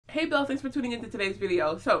Hey Belle, thanks for tuning into today's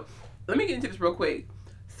video. So let me get into this real quick.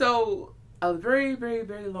 So a very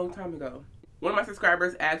long time ago, one of my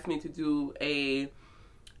subscribers asked me to do a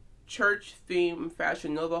church themed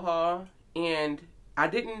Fashion Nova haul, and I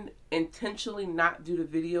didn't intentionally not do the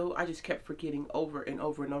video. I just kept forgetting over and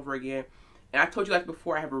over again. And I told you guys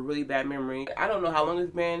before, I have a really bad memory. I don't know how long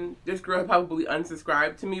it's been. This girl probably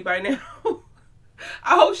unsubscribed to me by now.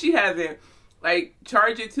 I hope she hasn't. Like,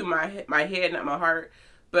 charge it to my head, not my heart.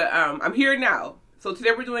 But I'm here now. So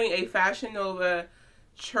today we're doing a Fashion Nova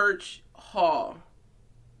church haul.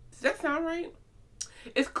 Does that sound right?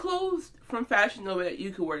 It's clothes from Fashion Nova that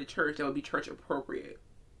you could wear to church that would be church appropriate,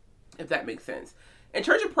 if that makes sense. And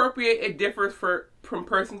church appropriate, it differs from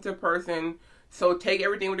person to person. So take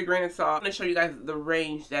everything with a grain of salt. I'm going to show you guys the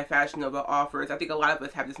range that Fashion Nova offers. I think a lot of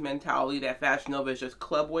us have this mentality that Fashion Nova is just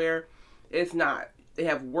club wear. It's not. They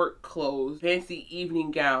have work clothes, fancy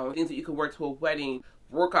evening gowns, things that you can wear to a wedding,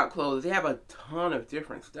 workout clothes. They have a ton of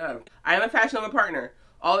different stuff. I am a Fashion Nova partner.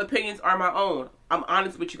 All opinions are my own. I'm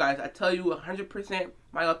honest with you guys. I tell you 100%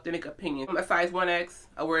 my authentic opinion. I'm a size 1X.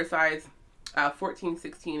 I wear a size 14,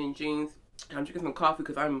 16 in jeans. I'm drinking some coffee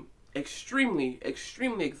because I'm extremely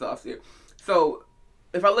exhausted. So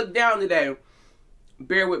if I look down today,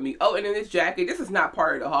 bear with me. Oh, and in this jacket, this is not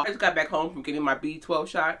part of the haul. I just got back home from getting my B12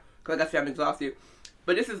 shot because like I said, I'm exhausted.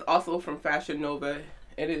 But this is also from Fashion Nova.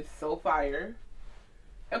 It is so fire.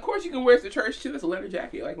 Of course, you can wear it to church too. It's a leather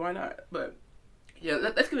jacket. Like, why not? But yeah,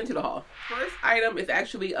 let's get into the haul. First item is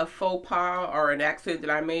actually a faux pas or an accident that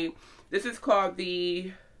I made. This is called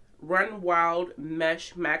the Run Wild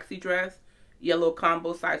Mesh Maxi Dress, yellow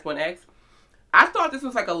combo, size 1X. I thought this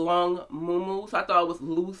was like a long muumuu, so I thought it was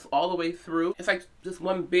loose all the way through. It's like just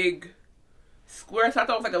one big square, so I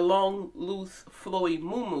thought it was like a long, loose, flowy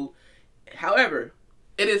muumuu. However,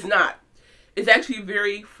 it is not. It's actually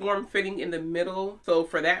very form-fitting in the middle, so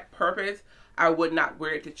for that purpose, I would not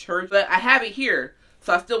wear it to church. But I have it here,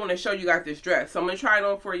 so I still want to show you guys this dress. So I'm going to try it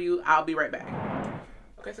on for you. I'll be right back.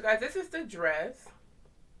 Okay, so guys, this is the dress.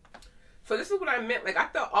 So this is what I meant. Like, I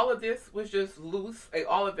thought all of this was just loose. Like,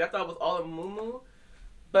 all of it. I thought it was all a muumuu,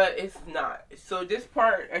 but it's not. So this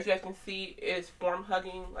part, as you guys can see, is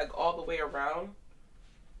form-hugging, like, all the way around.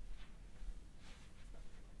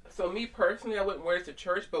 So me personally, I wouldn't wear this to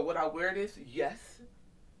church, but would I wear this? Yes.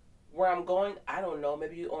 Where I'm going, I don't know.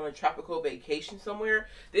 Maybe on a tropical vacation somewhere.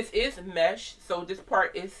 This is mesh, so this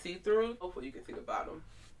part is see-through. Hopefully you can see the bottom.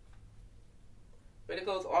 But it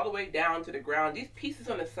goes all the way down to the ground. These pieces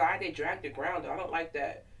on the side, they drag the ground. I don't like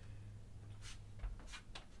that.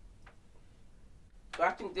 So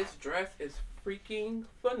I think this dress is freaking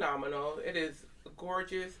phenomenal. It is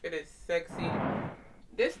gorgeous. It is sexy.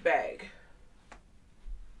 This bag.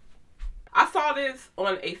 I saw this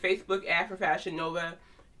on a Facebook ad for Fashion Nova,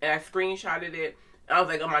 and I screenshotted it. And I was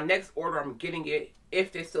like, on my next order, I'm getting it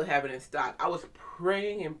if they still have it in stock. I was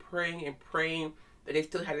praying that they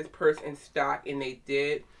still had this purse in stock, and they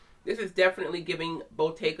did. This is definitely giving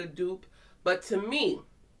Bottega dupe. But to me,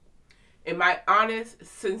 in my honest,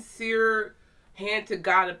 sincere,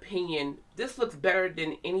 hand-to-God opinion, this looks better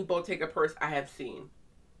than any Bottega purse I have seen.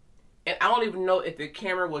 And I don't even know if the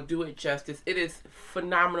camera will do it justice. It is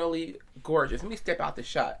phenomenally gorgeous. Let me step out the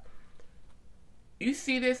shot. You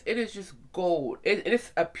see this? It is just gold. It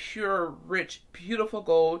is a pure, rich, beautiful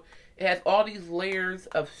gold. It has all these layers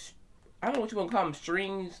of, I don't know what you want to call them,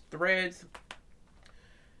 strings, threads.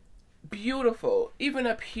 Beautiful. Even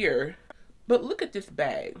up here. But look at this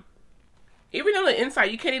bag. Even on the inside,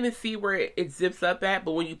 you can't even see where it zips up at.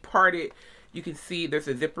 But when you part it, you can see there's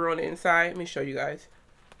a zipper on the inside. Let me show you guys.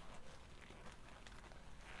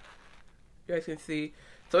 You guys can see.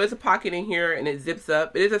 So there's a pocket in here and it zips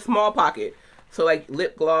up. It is a small pocket. So like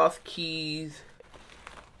lip gloss, keys,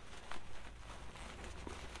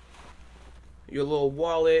 your little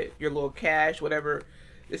wallet, your little cash, whatever.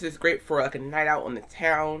 This is great for like a night out on the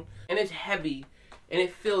town. And it's heavy and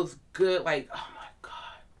it feels good. Like, oh my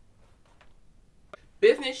God.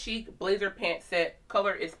 Business chic blazer pant set.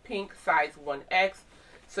 Color is pink, size 1X.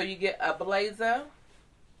 So you get a blazer.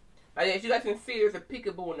 As you guys can see, there's a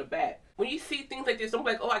peekaboo in the back. When you see things like this, don't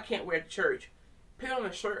be like, oh, I can't wear it to church. Put on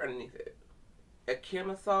a shirt underneath it. A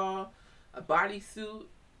camisole, a bodysuit,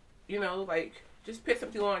 you know, like, just put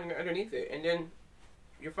something on underneath it, and then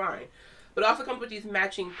you're fine. But it also comes with these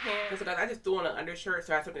matching pants. So guys, I just threw on an undershirt,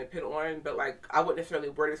 so I have something to put on, but like, I wouldn't necessarily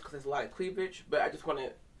wear this because there's a lot of cleavage, but I just want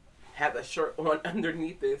to have a shirt on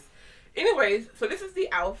underneath this. Anyways, so this is the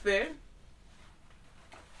outfit.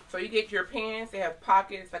 So you get your pants, they have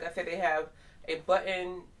pockets, like I said, they have a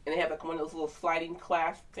button, and they have like one of those little sliding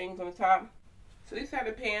clasp things on the top. So these are how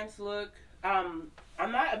the pants look. I'm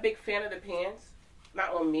not a big fan of the pants.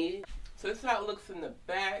 not on me. So this is how it looks in the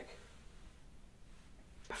back.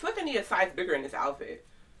 I feel like I need a size bigger in this outfit.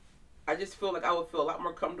 I just feel like I would feel a lot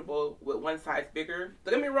more comfortable with one size bigger.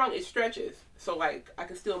 Don't get me wrong, it stretches. So like I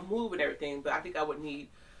can still move and everything, but I think I would need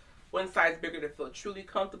one size bigger to feel truly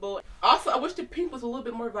comfortable. Also, I wish the pink was a little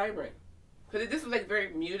bit more vibrant. Because this is like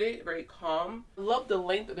very muted, very calm. I love the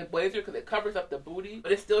length of the blazer because it covers up the booty.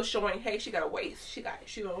 But it's still showing, hey, she got a waist. She got,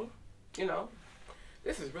 you know.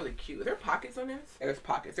 This is really cute. Are there pockets on this? There's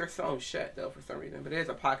pockets. They're sewn shut though for some reason. But there's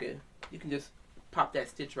a pocket. You can just pop that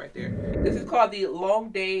stitch right there. This is called the Long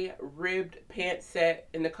Day Ribbed Pant Set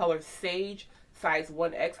in the color Sage, size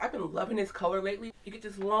 1X. I've been loving this color lately. You get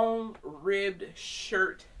this long ribbed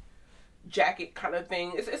shirt jacket kind of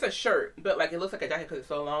thing. It's a shirt, but like it looks like a jacket because it's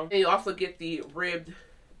so long. And you also get the ribbed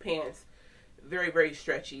pants, very, very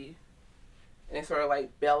stretchy. And it's sort of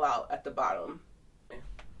like bell out at the bottom.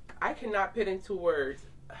 I cannot put into words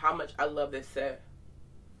how much I love this set.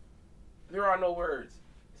 There are no words.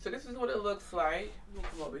 So this is what it looks like. Let me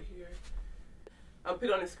come over here. I'll put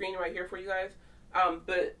it on the screen right here for you guys.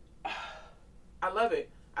 But I love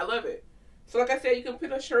it. I love it. So like I said, you can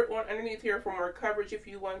put a shirt on underneath here for more coverage if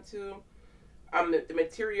you want to. The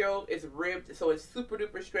material is ribbed, so it's super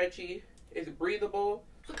duper stretchy. It's breathable.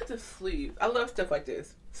 Look at the sleeve. I love stuff like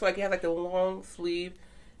this. So like it has like the long sleeve,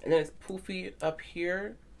 and then it's poofy up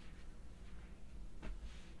here.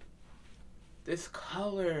 This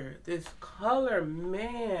color,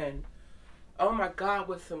 man. Oh my God,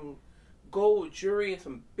 with some gold jewelry and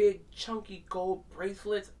some big chunky gold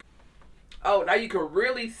bracelets. Oh, now you can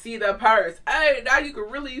really see the purse. Hey, now you can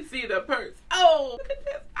really see the purse. Oh, look at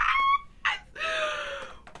this.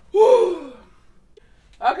 Woo.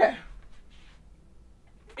 Okay.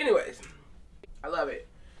 Anyways, I love it.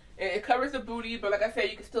 And it covers the booty, but like I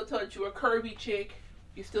said, you can still tell that you're a curvy chick.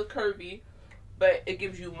 You're still curvy, but it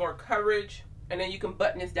gives you more coverage. And then you can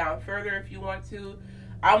button this down further if you want to.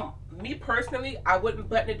 Me personally, I wouldn't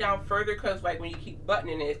button it down further because like when you keep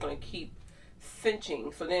buttoning it, it's going to keep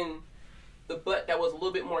cinching. So then the butt that was a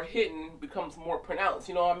little bit more hidden becomes more pronounced.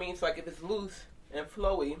 You know what I mean? So like if it's loose and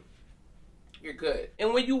flowy, you're good.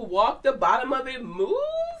 And when you walk, the bottom of it moves.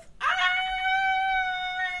 Ah!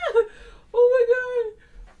 Oh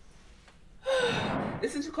my God.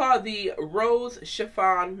 This is called the Rose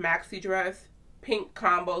Chiffon Maxi Dress. Pink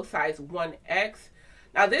combo, size 1X.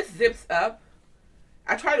 Now this zips up.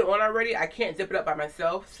 I tried it on already. I can't zip it up by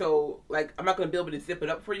myself. So like I'm not going to be able to zip it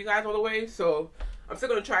up for you guys all the way. So I'm still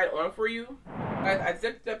going to try it on for you. I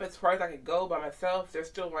zipped it up as far as I could go by myself. There's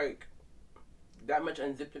still like that much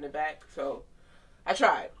unzipped in the back. So I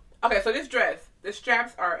tried. Okay, so this dress, the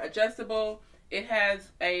straps are adjustable. It has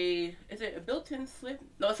a, is it a built-in slip?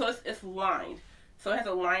 No, so it's lined. So it has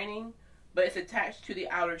a lining, but it's attached to the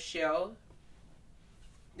outer shell.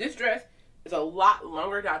 This dress is a lot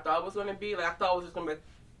longer than I thought it was going to be. Like I thought it was just going to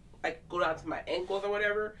like go down to my ankles or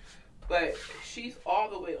whatever. But she's all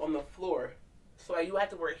the way on the floor. So like, you have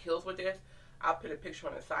to wear heels with this. I'll put a picture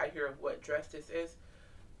on the side here of what dress this is.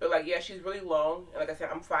 But like, yeah, she's really long. And like I said,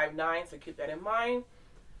 I'm 5'9", so keep that in mind.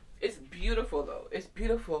 It's beautiful though. It's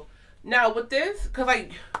beautiful. Now with this, because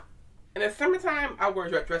like in the summertime, I wear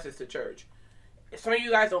dresses to church. If some of you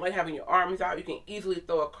guys don't like having your arms out, you can easily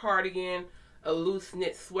throw a cardigan, a loose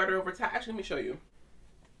knit sweater over top. Actually, let me show you.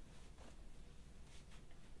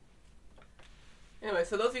 Anyway,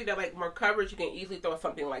 so those of you that like more coverage, you can easily throw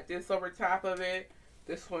something like this over top of it.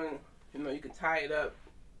 This one, you know, you can tie it up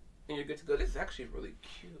and you're good to go. This is actually really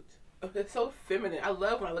cute. It's so feminine. I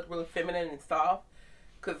love when I look really feminine and soft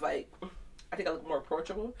because like I think I look more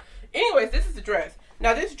approachable. Anyways, this is the dress.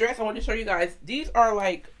 Now this dress, I want to show you guys. These are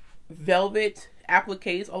like velvet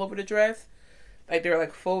appliques all over the dress. Like they're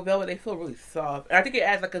like faux velvet. They feel really soft. And I think it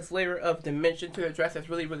adds like this layer of dimension to the dress that's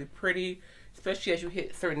really, really pretty, especially as you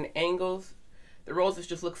hit certain angles. The roses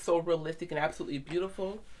just look so realistic and absolutely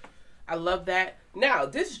beautiful. I love that. Now,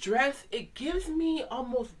 this dress, it gives me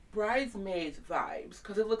almost bridesmaids vibes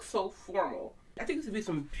because it looks so formal. I think this would be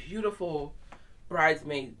some beautiful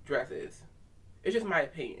bridesmaid dresses. It's just my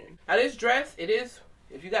opinion. Now, this dress, it is,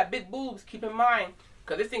 if you got big boobs, keep in mind,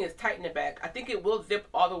 because this thing is tight in the back. I think it will zip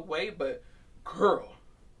all the way, but girl,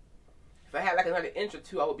 if I had like another inch or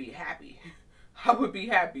two, I would be happy. I would be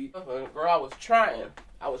happy. Girl, I was trying.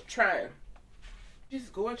 I was trying. She's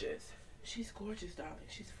gorgeous. She's gorgeous, darling.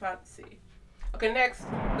 She's fancy. Okay, next.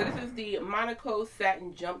 So this is the Monaco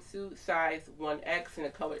satin jumpsuit, size 1X, and the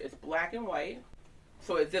color is black and white.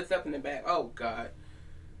 So it zips up in the back. Oh, God.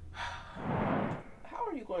 How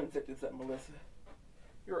are you going to zip this up, Melissa?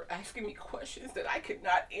 You're asking me questions that I could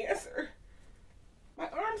not answer. My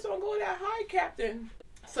arms don't go that high, Captain.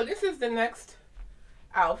 So this is the next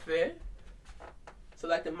outfit. So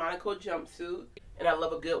like the Monaco jumpsuit. And I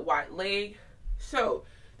love a good wide leg. So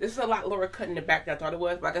this is a lot lower cut in the back than I thought it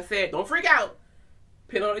was. Like I said, don't freak out.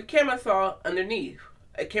 Put on a camisole underneath.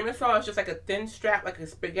 A camisole is just like a thin strap, like a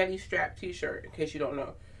spaghetti strap t-shirt, in case you don't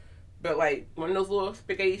know. But like one of those little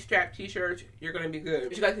spaghetti strap t-shirts, you're going to be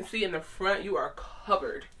good. As you guys can see in the front, you are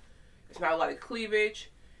covered. It's not a lot of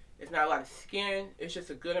cleavage. It's not a lot of skin. It's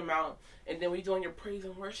just a good amount. And then when you're doing your praise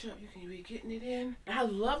and worship, you can be getting it in. And I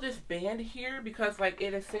love this band here because like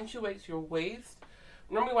it accentuates your waist.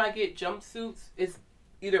 Normally when I get jumpsuits, it's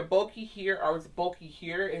either bulky here or it's bulky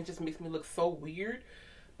here, and it just makes me look so weird.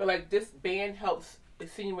 But like this band helps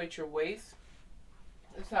insinuate your waist.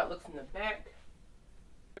 That's how it looks in the back.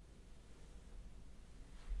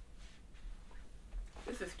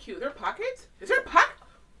 This is cute. There are pockets? Is there a pocket?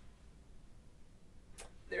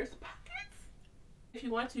 There's pockets. If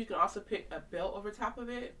you want to, you can also put a belt over top of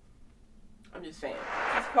it. I'm just saying.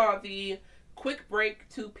 It's called the Quick Break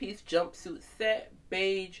 2-piece jumpsuit set,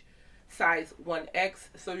 beige, size 1X.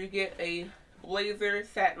 So you get a blazer,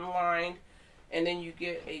 satin lined, and then you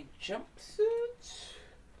get a jumpsuit.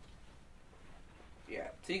 Yeah,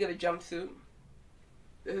 so you get a jumpsuit.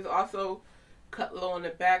 This is also cut low in the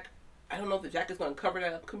back. I don't know if the jacket's going to cover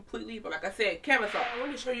that up completely, but like I said, camisole. I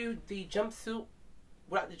want to show you the jumpsuit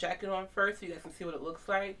without the jacket on first so you guys can see what it looks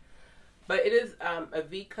like. But it is a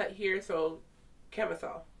V cut here, so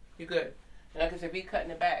camisole, you're good. And like I said, V cut in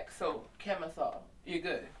the back, so camisole, you're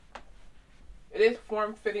good. It is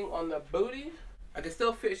form-fitting on the booty. I can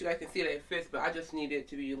still fit, you guys can see that it fits, but I just need it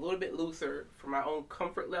to be a little bit looser for my own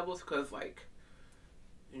comfort levels because, like,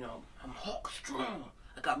 you know, I'm Hulk strong.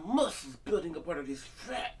 I got muscles building up under this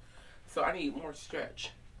fat. So I need more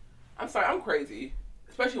stretch. I'm sorry, I'm crazy.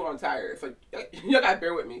 Especially when I'm tired. So y'all gotta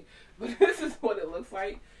bear with me. But this is what it looks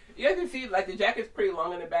like. You guys can see, like, the jacket's pretty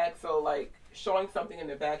long in the back. So, like, showing something in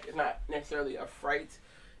the back is not necessarily a fright.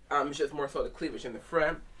 It's just more so the cleavage in the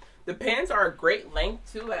front. The pants are a great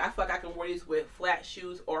length, too. Like, I feel like I can wear these with flat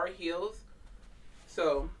shoes or heels.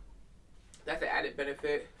 So, that's an added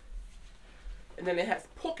benefit. And then it has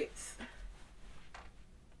pockets.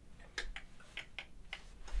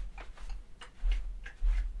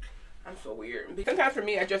 I'm so weird. Sometimes for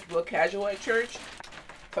me, I just look casual at church.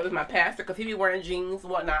 So does my pastor, because he be wearing jeans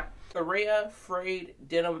and whatnot. Soraya frayed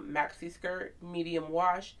denim maxi skirt, medium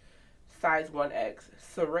wash, size 1X.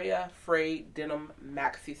 Soraya frayed denim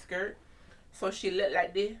maxi skirt. So she looked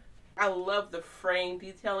like this. I love the frame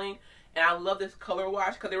detailing, and I love this color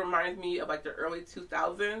wash because it reminds me of like the early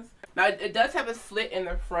 2000s. Now it does have a slit in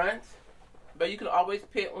the front, but you can always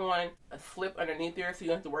put on a slip underneath there so you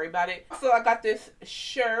don't have to worry about it. So I got this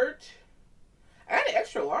shirt. I got an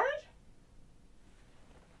extra large.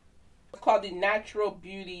 It's called the Natural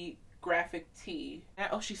Beauty Graphic Tee.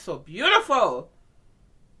 Oh, she's so beautiful.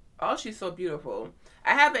 Oh, she's so beautiful.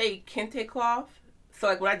 I have a kente cloth. So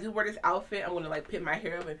like when I do wear this outfit, I'm going to like put my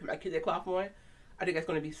hair up and put my kente cloth on. I think that's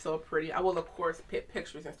going to be so pretty. I will, of course, put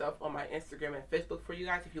pictures and stuff on my Instagram and Facebook for you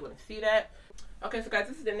guys if you want to see that. Okay, so guys,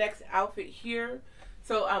 this is the next outfit here.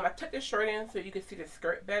 So I tucked this shirt in so you can see the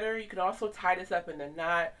skirt better. You can also tie this up in the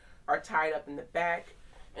knot or tie it up in the back.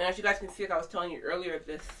 And as you guys can see, like I was telling you earlier,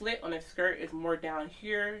 the slit on the skirt is more down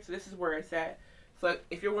here. So this is where it's at. So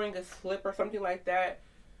if you're wearing a slip or something like that,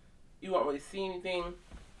 you won't really see anything.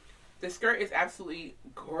 The skirt is absolutely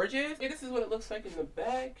gorgeous. And this is what it looks like in the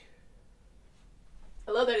back.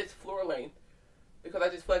 I love that it's floor length because I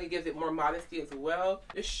just feel like it gives it more modesty as well.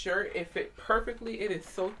 This shirt, it fit perfectly. It is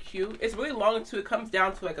so cute. It's really long too. It comes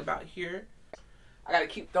down to like about here. I gotta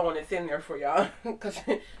keep throwing this in there for y'all because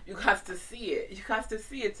you got to see it. You got to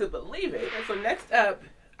see it to believe it. And so next up,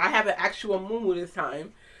 I have an actual muumuu this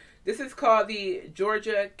time. This is called the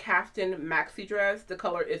Georgia Kaftan Maxi Dress. The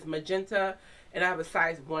color is magenta, and I have a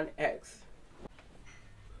size 1X.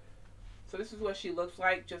 So this is what she looks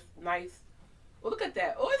like. Just nice. Oh, look at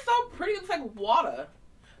that. Oh, it's so pretty. It looks like water.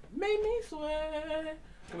 Made me sweat.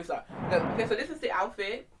 Let me start. Okay, so this is the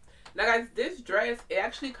outfit. Now, guys, this dress, it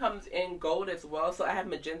actually comes in gold as well. So I have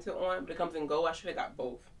magenta on, but it comes in gold. I should have got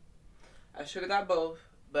both. I should have got both.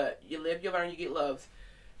 But you live, you learn, you get loves.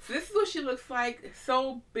 So this is what she looks like.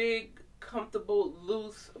 So big, comfortable,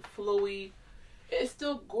 loose, flowy. It's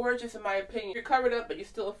still gorgeous in my opinion. You're covered up, but you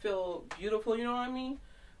still feel beautiful. You know what I mean?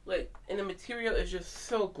 Like, and the material is just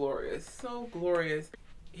so glorious. So glorious.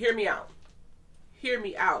 Hear me out. Hear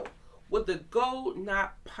me out. Would the gold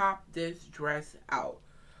not pop this dress out?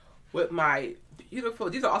 With my beautiful,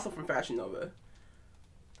 these are also from Fashion Nova.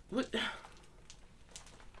 What?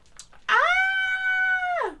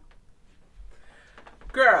 Ah!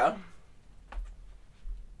 Girl.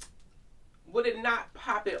 Would it not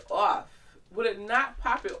pop it off? would it not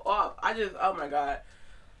pop it off? Oh my god.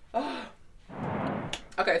 Oh.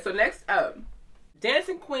 Okay, so next up,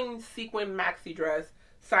 Dancing Queen sequin maxi dress,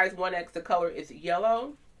 size 1X. The color is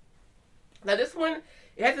yellow. Now this one,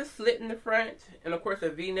 it has a slit in the front and of course a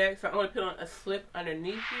V-neck, so I'm going to put on a slip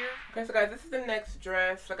underneath here. Okay, so guys, this is the next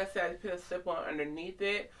dress. Like I said, I put a slip on underneath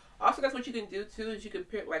it. Also, guys, what you can do too is you can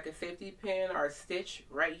put like a safety pin or a stitch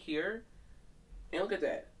right here. And look at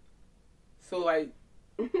that. So like,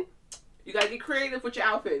 you got to get creative with your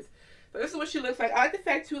outfits. So this is what she looks like. I like the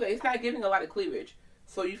fact too that it's not giving a lot of cleavage.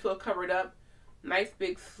 So you feel covered up. Nice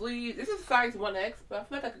big sleeve. This is size 1X, but I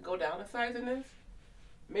feel like I could go down a size in this.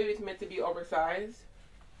 Maybe it's meant to be oversized.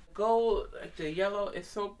 Gold, like the yellow, is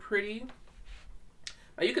so pretty.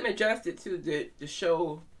 Now you can adjust it too to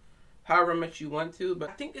show however much you want to, but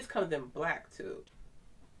I think this comes in black too.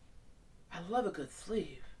 I love a good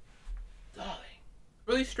sleeve, darling.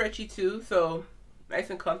 Really stretchy too, so nice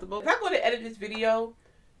and comfortable. If I go to edit this video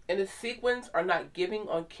and the sequins are not giving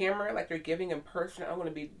on camera like they're giving in person, I'm going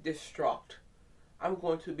to be distraught. I'm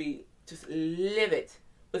going to be just livid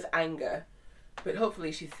with anger. But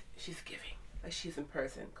hopefully she's giving like she's in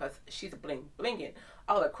person, because she's blinging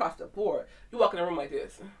all across the board. You walk in a room like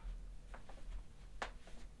this.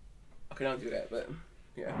 Okay, don't do that, but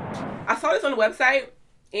yeah. I saw this on the website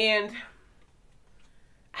and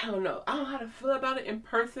I don't know how to feel about it in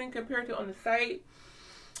person compared to on the site.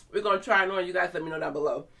 We're going to try it on. You guys let me know down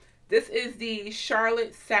below. This is the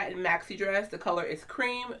Charlotte satin maxi dress. The color is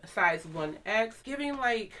cream, size 1X. Giving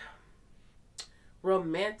like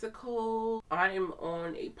romantical, I'm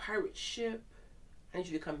on a pirate ship, I need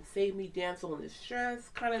you to come save me, damsel in distress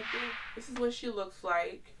kind of thing. This is what she looks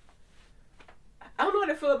like. I don't know how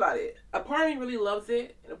to feel about it. A part of me really loves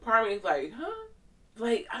it, and a part of me is like, huh?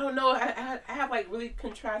 Like, I don't know. I have like really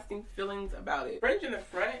contrasting feelings about it. Fringe in the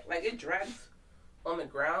front, like it drags on the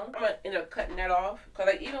ground. I'm gonna end up cutting that off, because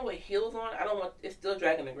like even with heels on, I don't want it still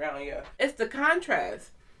dragging the ground. Yeah, it's the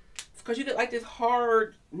contrast, because you get like this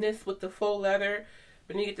hardness with the faux leather,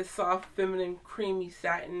 but then you get the soft, feminine, creamy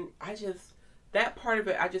satin. That part of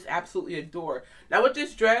it I just absolutely adore. Now with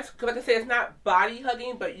this dress, because like I said, it's not body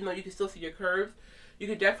hugging, but you know, you can still see your curves. You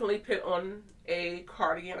could definitely put on a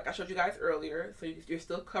cardigan like I showed you guys earlier, so you're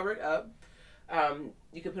still covered up.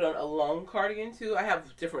 You can put on a long cardigan too. I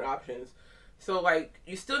have different options. So like,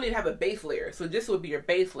 you still need to have a base layer. So this would be your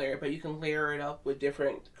base layer, but you can layer it up with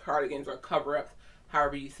different cardigans or cover ups,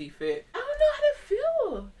 however you see fit. I don't know how to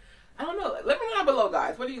feel. I don't know. Let me know down below,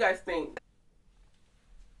 guys. What do you guys think?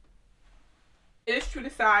 It is true to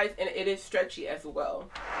size, and it is stretchy as well.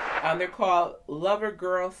 They're called Lover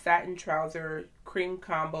Girl Satin Trouser Cream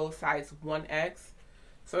Combo, size 1X.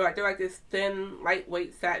 So like they're like this thin,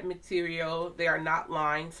 lightweight satin material. They are not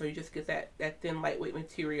lined, so you just get that thin, lightweight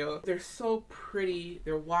material. They're so pretty.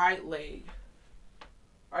 They're wide leg.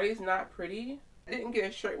 Are these not pretty? I didn't get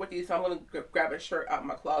a shirt with these, so I'm going to grab a shirt out of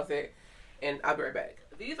my closet, and I'll be right back.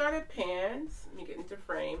 These are the pants. Let me get into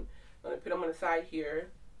frame. I'm going to put them on the side here.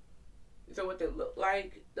 These are what they look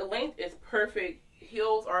like. The length is perfect.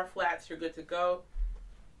 Heels are flats. You're good to go.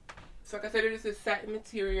 So like I said, this is satin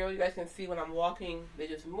material. You guys can see when I'm walking, they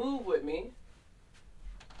just move with me.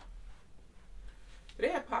 Do they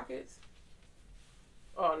have pockets?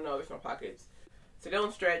 Oh no, there's no pockets. So they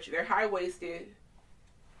don't stretch. They're high-waisted.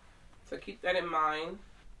 So keep that in mind.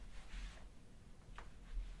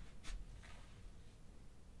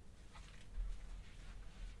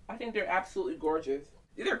 I think they're absolutely gorgeous.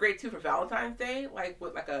 These are great too for Valentine's Day, like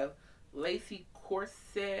with like a lacy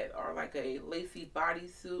corset or like a lacy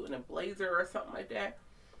bodysuit and a blazer or something like that.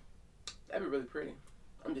 That'd be really pretty.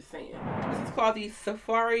 I'm just saying. This is called the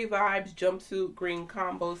Safari Vibes Jumpsuit Green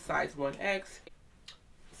Combo, size 1X.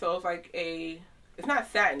 So it's like it's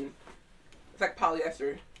not satin, it's like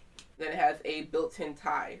polyester. Then it has a built-in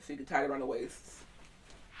tie, so you can tie it around the waist.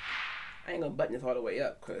 I ain't gonna button this all the way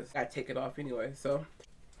up because I take it off anyway. So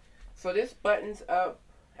this buttons up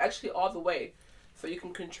actually all the way, so you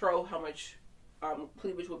can control how much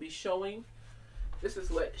cleavage will be showing. This is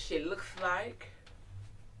what she looks like.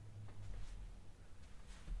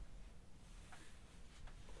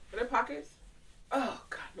 Are there pockets? Oh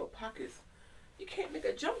God, no pockets. You can't make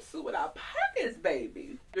a jumpsuit without pockets,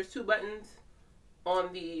 baby. There's 2 buttons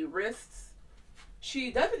on the wrists. She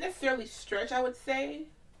doesn't necessarily stretch, I would say,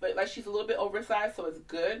 but like she's a little bit oversized, so it's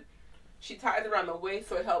good. She ties around the waist,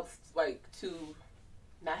 so it helps like to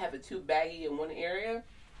not have it too baggy in one area.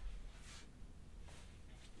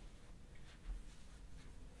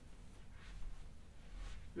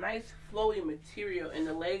 Nice flowy material, and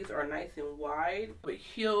the legs are nice and wide, but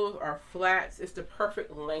heels are flats. It's the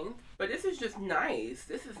perfect length, but this is just nice.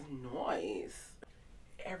 This is nice.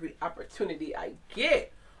 every opportunity I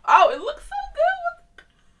get. Oh, it looks so good.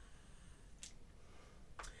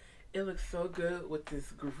 It looks so good with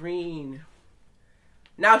this green.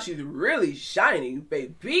 Now she's really shining,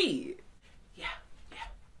 baby. Yeah.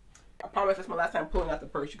 I promise that's my last time pulling out the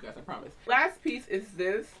purse, you guys, I promise. Last piece is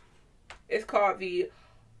this. It's called the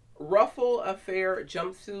Ruffle Affair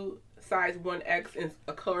Jumpsuit, size 1X, and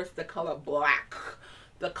the color is the color black.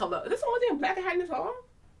 The color, is this the only thing black I had in this haul?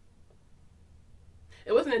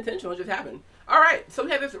 It wasn't intentional, it just happened. Alright, so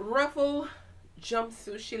we have this ruffle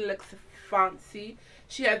jumpsuit. She looks fancy.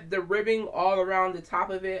 She has the ribbing all around the top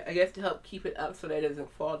of it, I guess to help keep it up so that it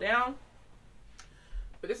doesn't fall down.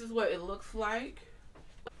 But this is what it looks like.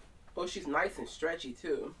 Oh, she's nice and stretchy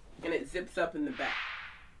too. And it zips up in the back.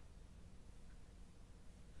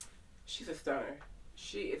 She's a stunner.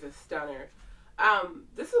 She is a stunner.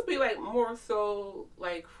 This will be like more so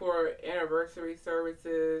like for anniversary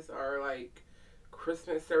services or like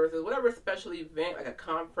Christmas services, whatever special event, like a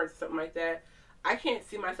conference, something like that. I can't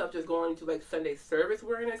see myself just going to like Sunday service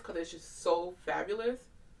wearing this because it's just so fabulous.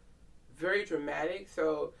 Very dramatic.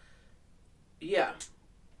 So, yeah.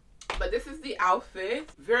 But this is the outfit.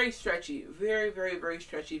 Very stretchy. Very, very, very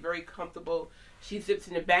stretchy. Very comfortable. She zips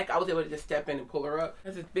in the back. I was able to just step in and pull her up.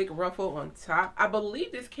 There's this big ruffle on top. I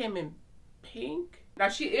believe this came in pink. Now,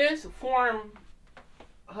 she is form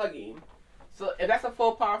hugging. So, if that's a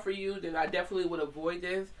faux pas for you, then I definitely would avoid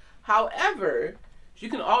this. However, you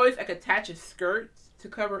can always like attach a skirt to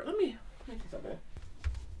cover. Let me see something.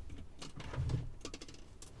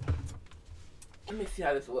 Let me see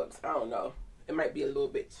how this looks. I don't know. It might be a little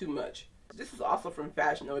bit too much. This is also from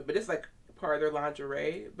Fashion Nova, but it's like part of their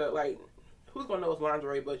lingerie. But like, who's gonna know it's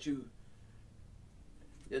lingerie but you?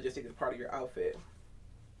 They'll just think it's part of your outfit.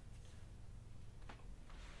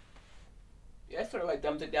 Yeah, it sort of like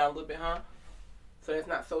dumbs it down a little bit, huh? So it's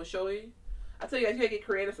not so showy. I tell you guys, you gotta get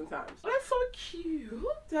creative sometimes. Oh, that's so cute,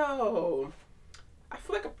 though. I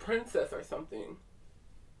feel like a princess or something.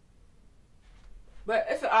 But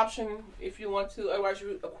it's an option if you want to. Otherwise,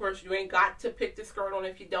 you, of course, you ain't got to pick the skirt on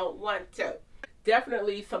if you don't want to.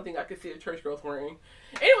 Definitely something I could see the church girls wearing.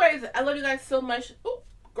 Anyways, I love you guys so much. Oh,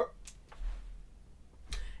 girl.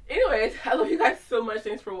 Anyways, I love you guys so much.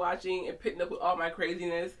 Thanks for watching and putting up with all my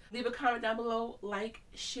craziness. Leave a comment down below. Like,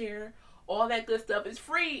 share. All that good stuff is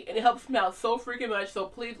free and it helps me out so freaking much. So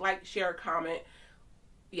please like, share, comment.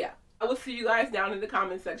 Yeah. I will see you guys down in the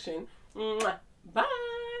comment section. Mwah. Bye.